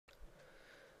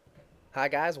Hi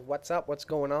guys, what's up? What's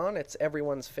going on? It's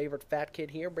everyone's favorite fat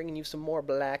kid here, bringing you some more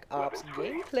Black Ops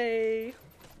gameplay.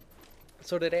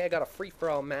 So today I got a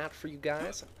free-for-all map for you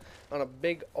guys on a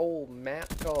big old map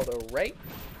called Array,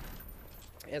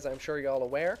 as I'm sure you're all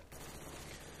aware.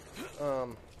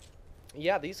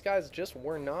 Yeah, these guys just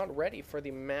were not ready for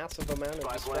the massive amount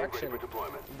of destruction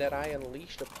that I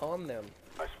unleashed upon them.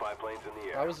 Spy planes in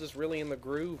the air. I was just really in the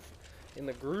groove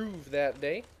that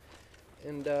day,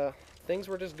 and things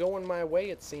were just going my way,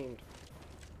 it seemed.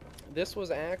 This was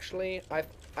actually, I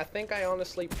think I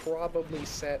honestly probably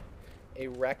set a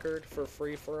record for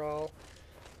free-for-all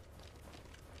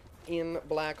in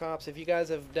Black Ops. If you guys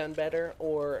have done better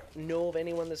or know of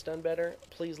anyone that's done better,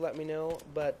 please let me know.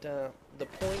 But the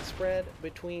point spread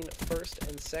between first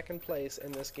and second place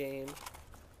in this game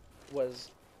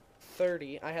was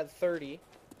 30. I had 30,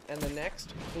 and the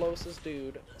next closest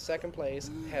dude, second place,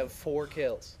 have 4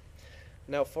 kills.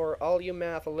 Now, for all you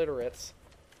math illiterates,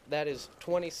 that is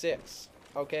 26,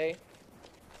 okay?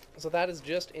 So that is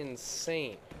just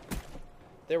insane.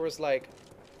 There was like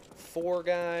 4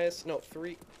 guys, no,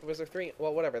 3, was there 3?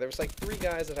 Well, whatever. There was like 3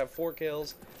 guys that have 4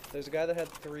 kills. There's a guy that had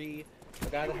 3, a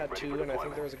guy that had 2, and I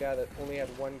think there was a guy that only had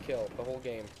 1 kill the whole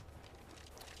game.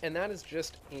 And that is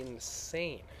just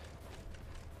insane.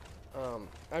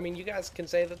 I mean, you guys can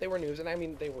say that they were noobs, and I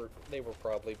mean, they were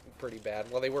probably pretty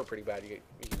bad. Well, they were pretty bad, you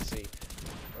can see.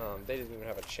 They didn't even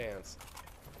have a chance.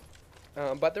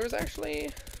 But there was actually,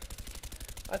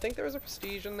 I think there was a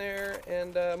prestige in there,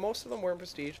 and most of them weren't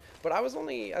prestige. But I was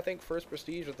only, I think, first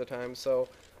prestige at the time, so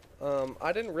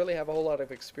I didn't really have a whole lot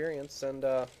of experience, and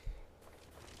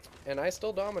I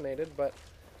still dominated. But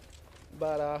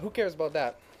who cares about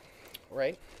that,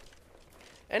 right?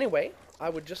 Anyway, I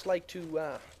would just like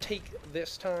to take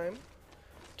this time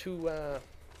to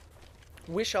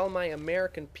wish all my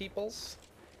American peoples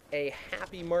a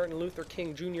happy Martin Luther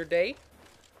King Jr. Day.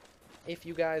 If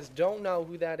you guys don't know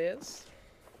who that is,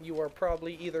 you are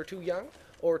probably either too young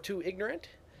or too ignorant.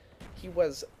 He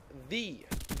was the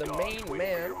main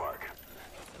man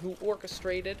who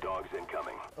orchestrated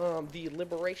the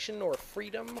liberation or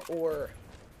freedom, or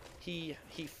he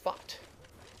fought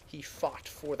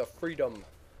for the freedom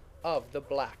of the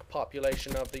black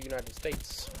population of the United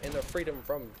States and the freedom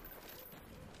from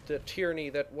the tyranny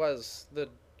that was the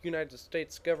United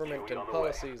States government and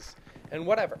policies and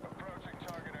whatever.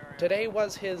 Today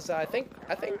was his, I think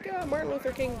Martin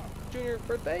Luther King Jr.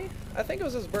 birthday? I think it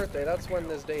was his birthday. That's when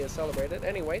this day is celebrated.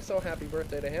 Anyway, so happy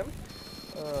birthday to him.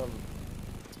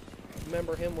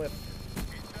 Remember him with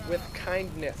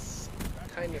kindness.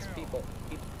 Kindness, people.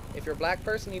 If you're a black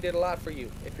person, he did a lot for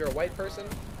you. If you're a white person,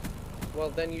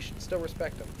 well, then you should still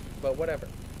respect him. But whatever.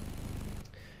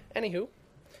 Anywho,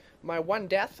 my one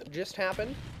death just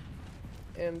happened.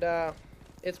 And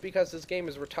it's because this game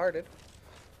is retarded.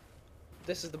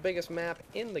 This is the biggest map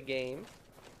in the game.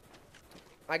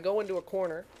 I go into a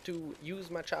corner to use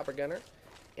my chopper gunner,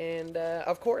 and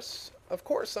of course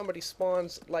somebody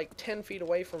spawns like 10 feet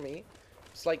away from me.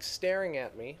 It's like staring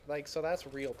at me, like, so that's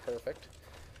real perfect.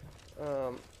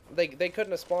 They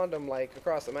couldn't have spawned them like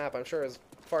across the map. I'm sure it's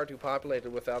far too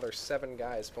populated with the other 7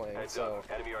 guys playing. So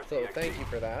thank you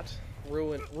for that.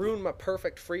 Ruin my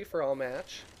perfect free-for-all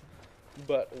match.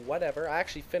 But whatever. I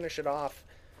actually finish it off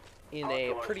in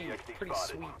a pretty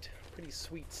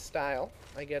sweet style.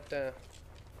 I get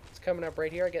it's coming up right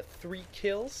here. I get 3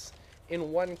 kills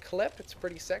in 1 clip. It's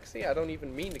pretty sexy. I don't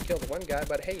even mean to kill the one guy,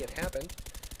 but hey, it happened.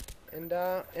 And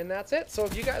that's it. So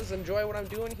if you guys enjoy what I'm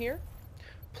doing here,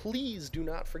 please do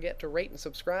not forget to rate and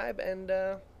subscribe. And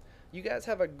you guys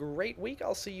have a great week.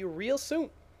 I'll see you real soon.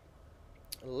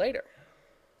 Later.